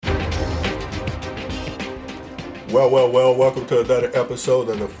Well, welcome to another episode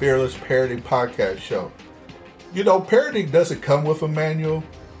of the Fearless Parenting Podcast Show. You know, parenting doesn't come with a manual.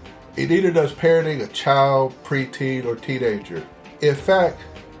 It neither does parenting a child, preteen, or teenager. In fact,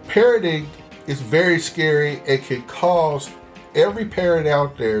 parenting is very scary and can cause every parent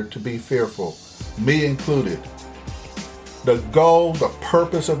out there to be fearful, me included. The goal, the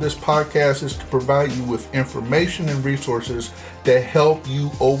purpose of this podcast is to provide you with information and resources that help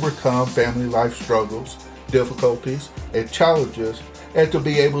you overcome family life struggles, difficulties, and challenges, and to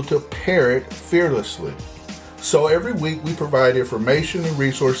be able to parent fearlessly. So every week we provide information and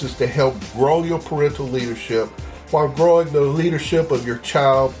resources to help grow your parental leadership while growing the leadership of your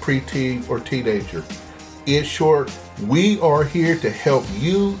child, preteen, or teenager. In short, we are here to help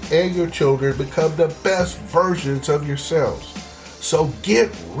you and your children become the best versions of yourselves. So get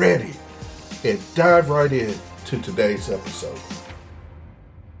ready and dive right in to today's episode.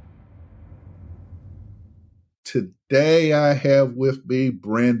 Today I have with me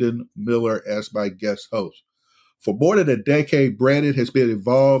Brandon Miller as my guest host. For more than a decade, Brandon has been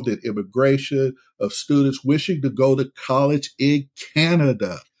involved in immigration of students wishing to go to college in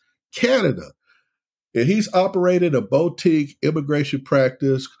Canada. And he's operated a boutique immigration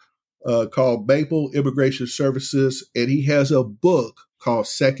practice called Maple Immigration Services, and he has a book called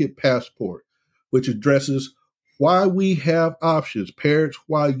Second Passport, which addresses why we have options, parents,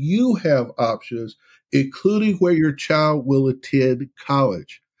 why you have options, including where your child will attend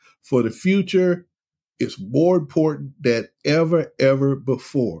college. For the future, it's more important than ever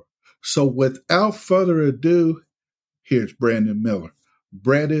before. So without further ado, here's Brandon Miller.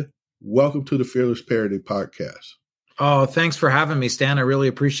 Brandon, welcome to the Fearless Parenting Podcast. Oh, thanks for having me, Stan. I really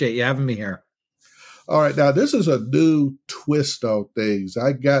appreciate you having me here. All right, now this is a new twist on things.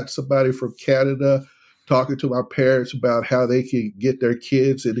 I got somebody from Canada talking to my parents about how they can get their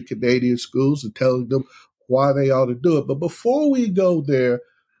kids into Canadian schools and telling them why they ought to do it. But before we go there,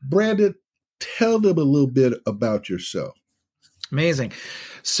 Brandon, tell them a little bit about yourself. Amazing.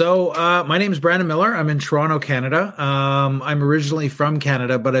 So my name is Brandon Miller. I'm in Toronto, Canada. I'm originally from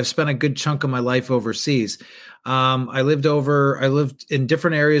Canada, but I've spent a good chunk of my life overseas. I lived in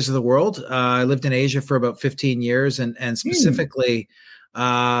different areas of the world. I lived in Asia for about 15 years, and specifically,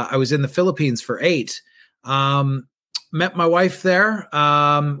 I was in the Philippines for 8. Met my wife there.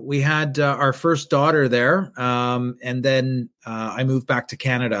 We had our first daughter there, and then I moved back to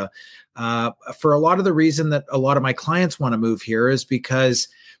Canada. For a lot of the reason that a lot of my clients want to move here is because,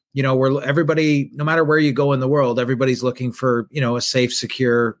 you know, everybody, no matter where you go in the world, everybody's looking for, you know, a safe,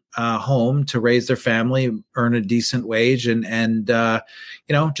 secure home to raise their family, earn a decent wage, and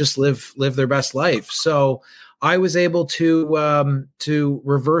you know, just live their best life. So I was able to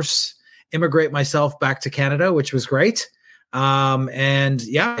reverse immigrate myself back to Canada, which was great. And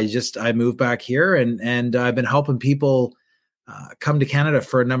yeah, I moved back here and I've been helping people come to Canada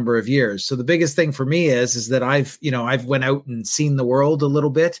for a number of years. So the biggest thing for me is that I've went out and seen the world a little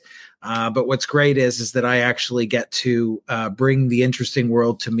bit. But what's great is that I actually get to bring the interesting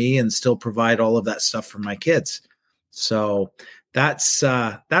world to me and still provide all of that stuff for my kids. So that's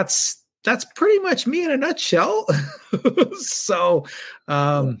pretty much me in a nutshell. So,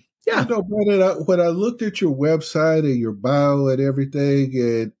 yeah. You know, Brandon, when I looked at your website and your bio and everything,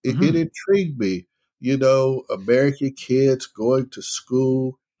 and it intrigued me. You know, American kids going to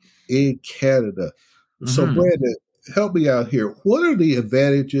school in Canada. So, Brandon, help me out here. What are the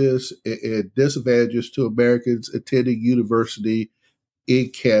advantages and disadvantages to Americans attending university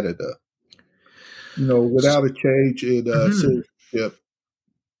in Canada? You know, without a change in citizenship.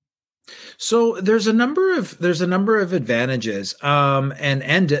 So there's a number of advantages,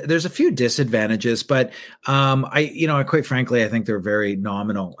 and there's a few disadvantages, but quite frankly, I think they're very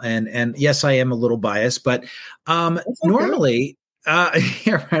nominal. And yes, I am a little biased, but normally,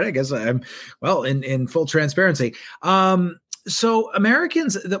 yeah, right. I guess I'm in full transparency. So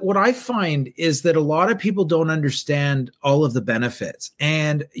Americans, what I find is that a lot of people don't understand all of the benefits,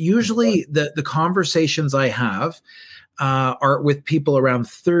 and usually the conversations I have are with people around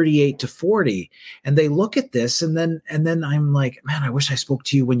 38 to 40, and they look at this and then I'm like, man, I wish I spoke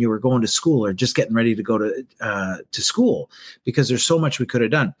to you when you were going to school or just getting ready to go to school, because there's so much we could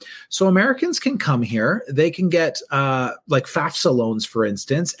have done. So Americans can come here, they can get like FAFSA loans, for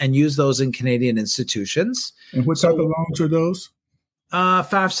instance, and use those in Canadian institutions. And what type of loans are those?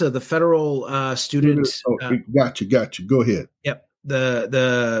 FAFSA, the federal student. Gotcha. Go ahead. Yep.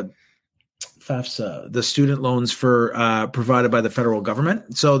 The FAFSA, the student loans for provided by the federal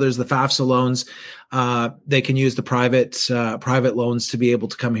government. So there's the FAFSA loans. They can use the private loans to be able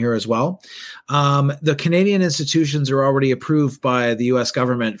to come here as well. The Canadian institutions are already approved by the U.S.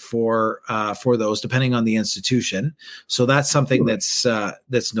 government for those, depending on the institution. So that's something that's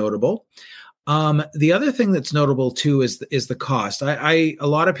notable. The other thing that's notable too is the cost. A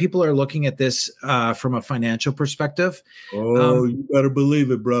lot of people are looking at this from a financial perspective. You better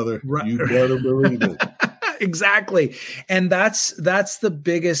believe it, brother. Right. You better believe it. Exactly. And that's the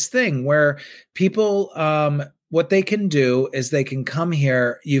biggest thing where people, what they can do is they can come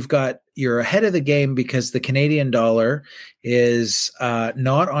here. You're ahead of the game because the Canadian dollar is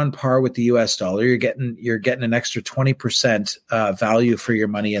not on par with the US dollar. You're getting an extra 20% value for your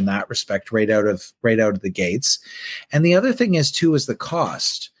money in that respect right out of the gates. And the other thing is the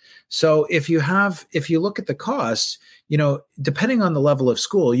cost. So if you look at the cost, depending on the level of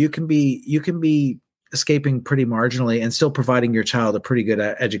school, you can be escaping pretty marginally and still providing your child a pretty good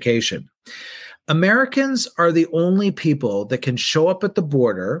education. Americans are the only people that can show up at the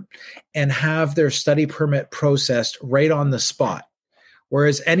border and have their study permit processed right on the spot.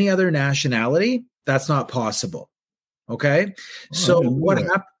 Whereas any other nationality, that's not possible. Okay. So what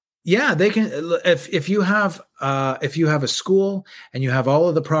happens? Yeah, they can. If you have a school and you have all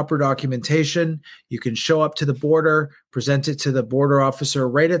of the proper documentation, you can show up to the border, present it to the border officer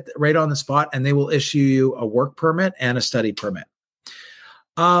right on the spot, and they will issue you a work permit and a study permit.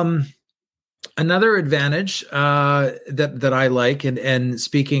 Another advantage that I like, and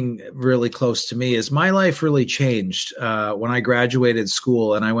speaking really close to me, is my life really changed when I graduated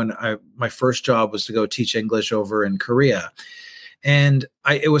school, and my first job was to go teach English over in Korea. And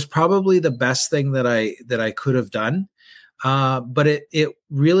it was probably the best thing that I could have done. But it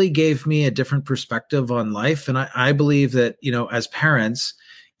really gave me a different perspective on life. And I believe that, as parents,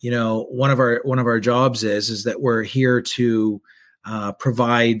 one of our jobs is that we're here to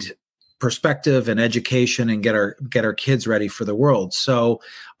provide perspective and education and get our kids ready for the world. So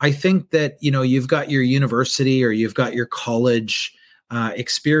I think that, you've got your university or you've got your college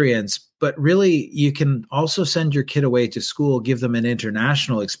experience, but really you can also send your kid away to school, give them an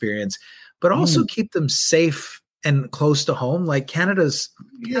international experience, but also keep them safe and close to home. Like Canada's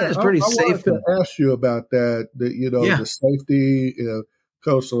pretty safe. I wanted to ask you about that, the safety,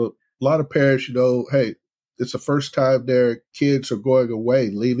 because a lot of parents, hey, it's the first time their kids are going away,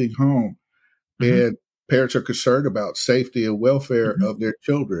 leaving home, and parents are concerned about safety and welfare of their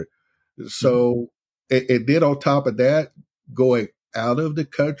children. So, and then on top of that, going out of the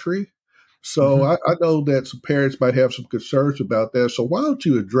country. So I know that some parents might have some concerns about that. So why don't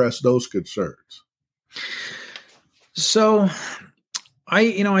you address those concerns? So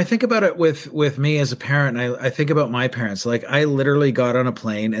I think about it with me as a parent. I think about my parents. Like I literally got on a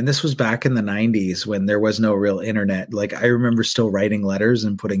plane, and this was back in the 90s when there was no real internet. Like I remember still writing letters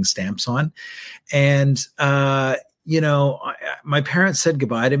and putting stamps on. And, my parents said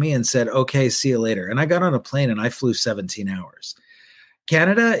goodbye to me and said, okay, see you later. And I got on a plane and I flew 17 hours.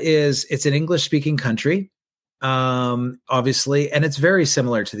 Canada it's an English speaking country, obviously, and it's very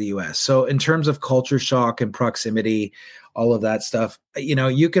similar to the US. So in terms of culture shock and proximity, all of that stuff,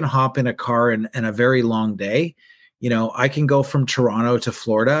 you can hop in a car in a very long day. I can go from Toronto to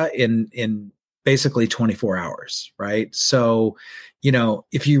Florida in basically 24 hours, right? So,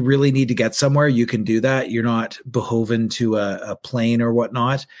 if you really need to get somewhere, you can do that. You're not beholden to a plane or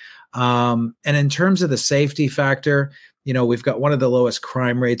whatnot. And in terms of the safety factor, we've got one of the lowest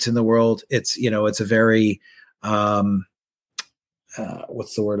crime rates in the world. It's a very,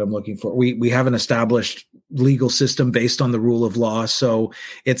 what's the word I'm looking for? We have an established legal system based on the rule of law. So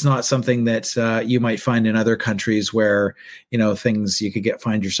it's not something that you might find in other countries where, things you could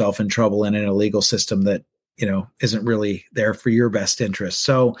find yourself in trouble in a legal system that, isn't really there for your best interest.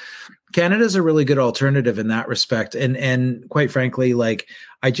 So Canada's a really good alternative in that respect. And quite frankly, like,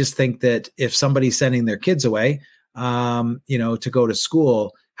 I just think that if somebody's sending their kids away, to go to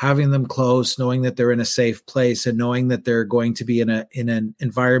school, having them close, knowing that they're in a safe place and knowing that they're going to be in an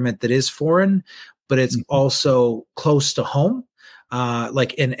environment that is foreign, but it's also close to home.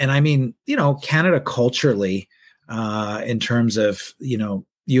 And I mean, Canada culturally, in terms of,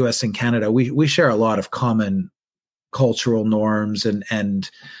 US and Canada, we share a lot of common cultural norms and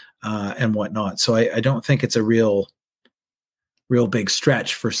whatnot. So I don't think it's a real big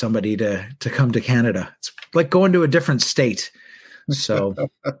stretch for somebody to come to Canada. It's like going to a different state. So,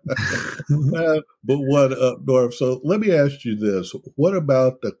 but what up north? So let me ask you this: what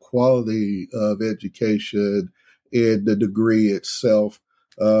about the quality of education and the degree itself?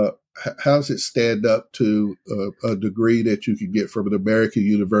 How does it stand up to a degree that you can get from an American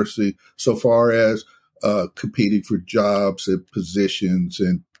university so far as competing for jobs and positions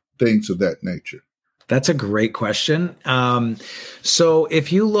and things of that nature? That's a great question. So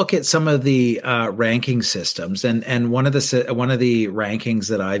if you look at some of the ranking systems, and one of the rankings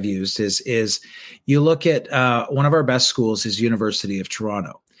that I've used is you look at one of our best schools is University of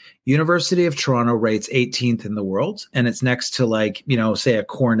Toronto. University of Toronto rates 18th in the world, and it's next to, like, say a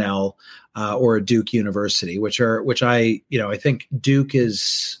Cornell or a Duke University, which I think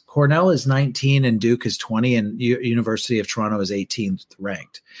Cornell is 19 and Duke is 20, and University of Toronto is 18th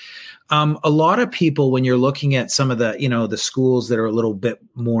ranked. A lot of people, when you're looking at some of the, the schools that are a little bit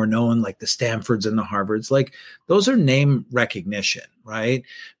more known, like the Stanfords and the Harvards, like those are name recognition, right?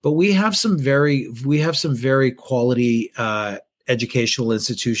 But we have some very quality educational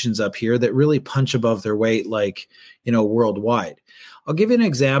institutions up here that really punch above their weight, like, worldwide. I'll give you an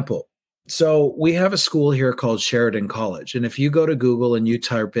example. So we have a school here called Sheridan College. And if you go to Google and you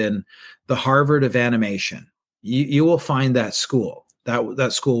type in the Harvard of animation, you will find that school.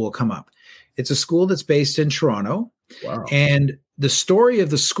 That school will come up. It's a school that's based in Toronto. Wow. And the story of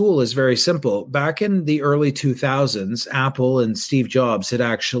the school is very simple. Back in the early 2000s, Apple and Steve Jobs had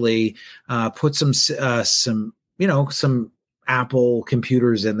actually put some Apple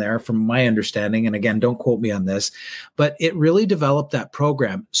computers in there, from my understanding. And again, don't quote me on this, but it really developed that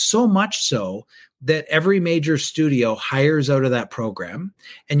program, so much so that every major studio hires out of that program.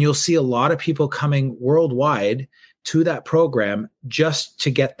 And you'll see a lot of people coming worldwide to that program just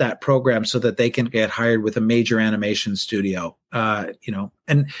to get that program so that they can get hired with a major animation studio.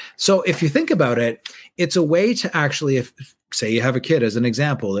 And so if you think about it, it's a way to actually, if say you have a kid as an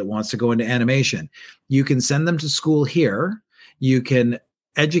example that wants to go into animation, you can send them to school here. You can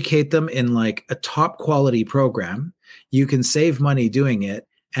educate them in like a top quality program. You can save money doing it.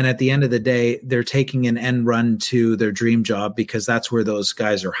 And at the end of the day, they're taking an end run to their dream job because that's where those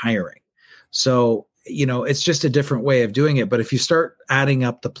guys are hiring. So, it's just a different way of doing it. But if you start adding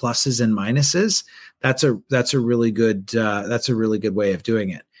up the pluses and minuses, that's a really good way of doing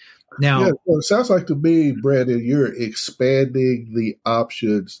it. Now, yeah, well, it sounds like to me, Brandon, you're expanding the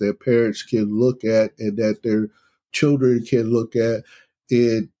options that parents can look at and that their children can look at,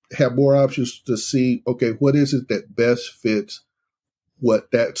 and have more options to see, okay, what is it that best fits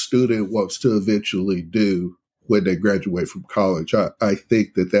what that student wants to eventually do when they graduate from college. I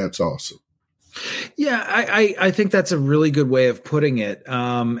think that that's awesome. Yeah, I think that's a really good way of putting it,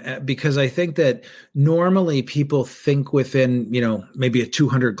 because I think that normally people think within, maybe a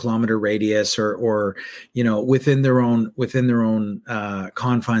 200-kilometer radius or within their own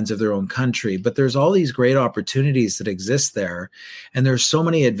confines of their own country. But there's all these great opportunities that exist there, and there's so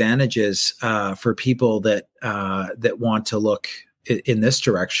many advantages for people that want to look in this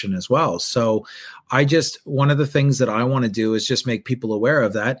direction as well. So one of the things that I want to do is just make people aware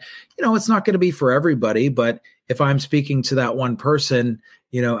of that. It's not going to be for everybody, but if I'm speaking to that one person,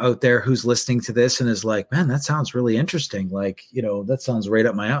 out there who's listening to this and is like, man, that sounds really interesting. Like, that sounds right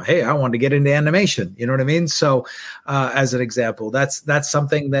up my alley. Hey, I want to get into animation. You know what I mean? So, as an example, that's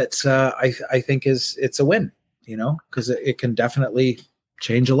something that I think it's a win, because it can definitely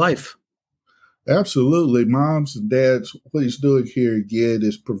change a life. Absolutely. Moms and dads, what he's doing here again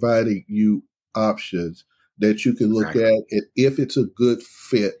is providing you options that you can look at, and if it's a good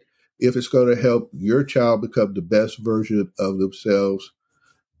fit, if it's going to help your child become the best version of themselves,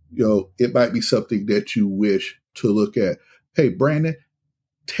 it might be something that you wish to look at. Hey, Brandon,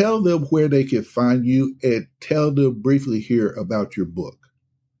 tell them where they can find you and tell them briefly here about your book.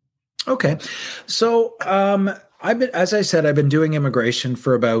 Okay. So, I've been doing immigration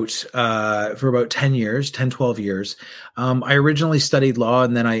for about 10 years, 10, 12 years. I originally studied law,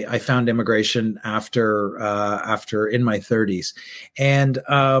 and then I found immigration after in my 30s. And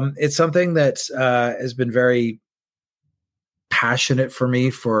it's something that has been very passionate for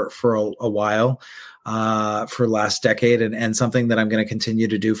me for a while, for last decade, and something that I'm going to continue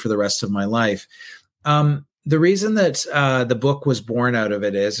to do for the rest of my life. The reason that the book was born out of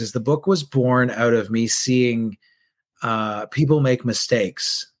it is the book was born out of me seeing people make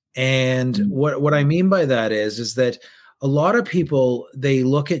mistakes. And what I mean by that is that a lot of people, they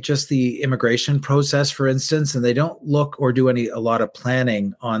look at just the immigration process, for instance, and they don't look or do a lot of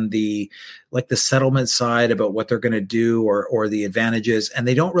planning on the settlement side about what they're going to do or the advantages. And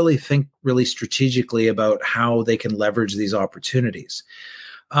they don't really think really strategically about how they can leverage these opportunities.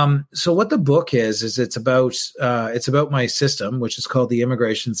 So what the book is it's about my system, which is called the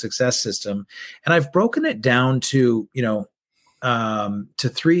Immigration Success System. And I've broken it down to, to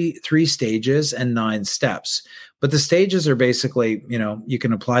three stages and 9 steps. But the stages are basically, you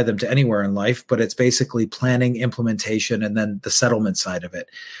can apply them to anywhere in life, but it's basically planning, implementation, and then the settlement side of it.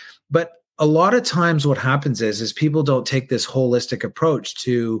 But a lot of times what happens is people don't take this holistic approach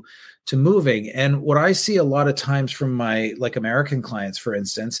to moving. And what I see a lot of times from my American clients, for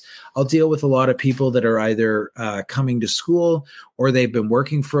instance, I'll deal with a lot of people that are either coming to school or they've been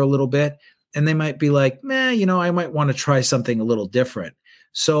working for a little bit, and they might be like, I might want to try something a little different.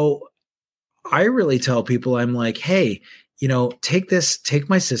 So I really tell people, I'm like, hey, take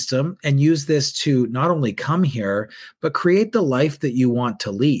my system and use this to not only come here, but create the life that you want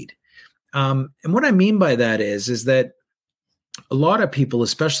to lead. And what I mean by that is that a lot of people,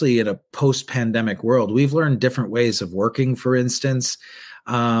 especially in a post-pandemic world, we've learned different ways of working, for instance,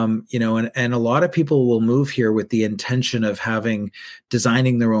 and a lot of people will move here with the intention of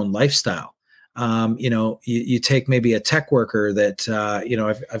designing their own lifestyle. You take maybe a tech worker that,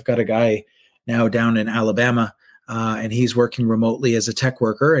 I've got a guy now down in Alabama, and he's working remotely as a tech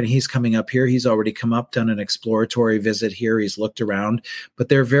worker, and he's coming up here. He's already come up, done an exploratory visit here. He's looked around, but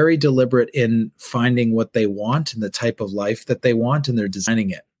they're very deliberate in finding what they want and the type of life that they want, and they're designing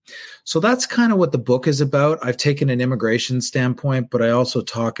it. So that's kind of what the book is about. I've taken an immigration standpoint, but I also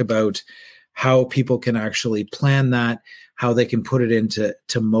talk about how people can actually plan that, how they can put it into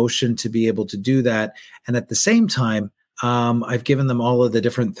motion to be able to do that. And at the same time, I've given them all of the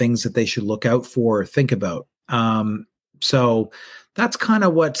different things that they should look out for, think about. So that's kind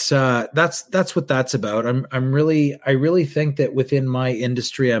of what that's what that's about. I really think that within my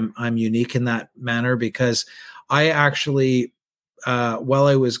industry, I'm unique in that manner, because I actually, while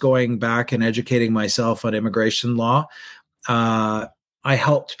I was going back and educating myself on immigration law, I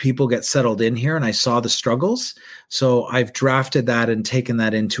helped people get settled in here, and I saw the struggles. So I've drafted that and taken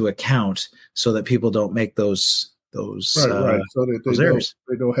that into account so that people don't make those right. So that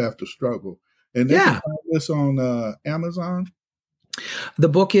they don't have to struggle. And they can find this on Amazon. The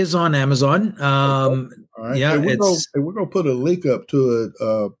book is on Amazon. All right. Yeah, and we're going to put a link up to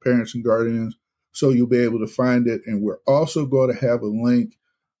it, Parents and Guardians, so you'll be able to find it. And we're also going to have a link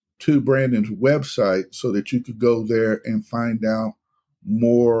to Brandon's website so that you could go there and find out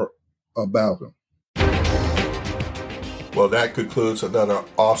more about him. Well, that concludes another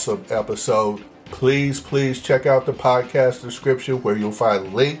awesome episode. Please check out the podcast description where you'll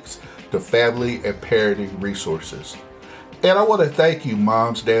find links to family and parenting resources. And I want to thank you,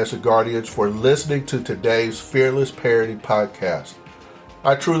 moms, dads, and guardians, for listening to today's Fearless Parenting Podcast.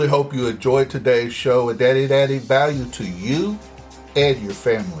 I truly hope you enjoyed today's show and that it added value to you and your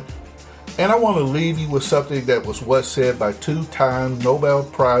family. And I want to leave you with something that was once said by two-time Nobel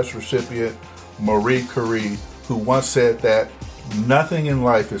Prize recipient Marie Curie, who once said that nothing in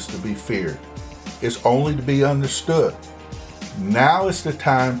life is to be feared. It's only to be understood. Now is the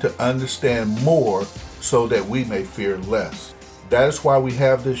time to understand more so that we may fear less. That is why we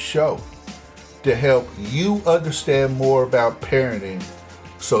have this show, to help you understand more about parenting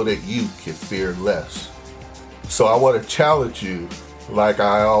so that you can fear less. So I want to challenge you, like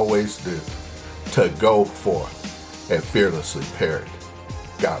I always do, to go forth and fearlessly parent.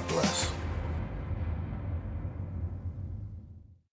 God bless.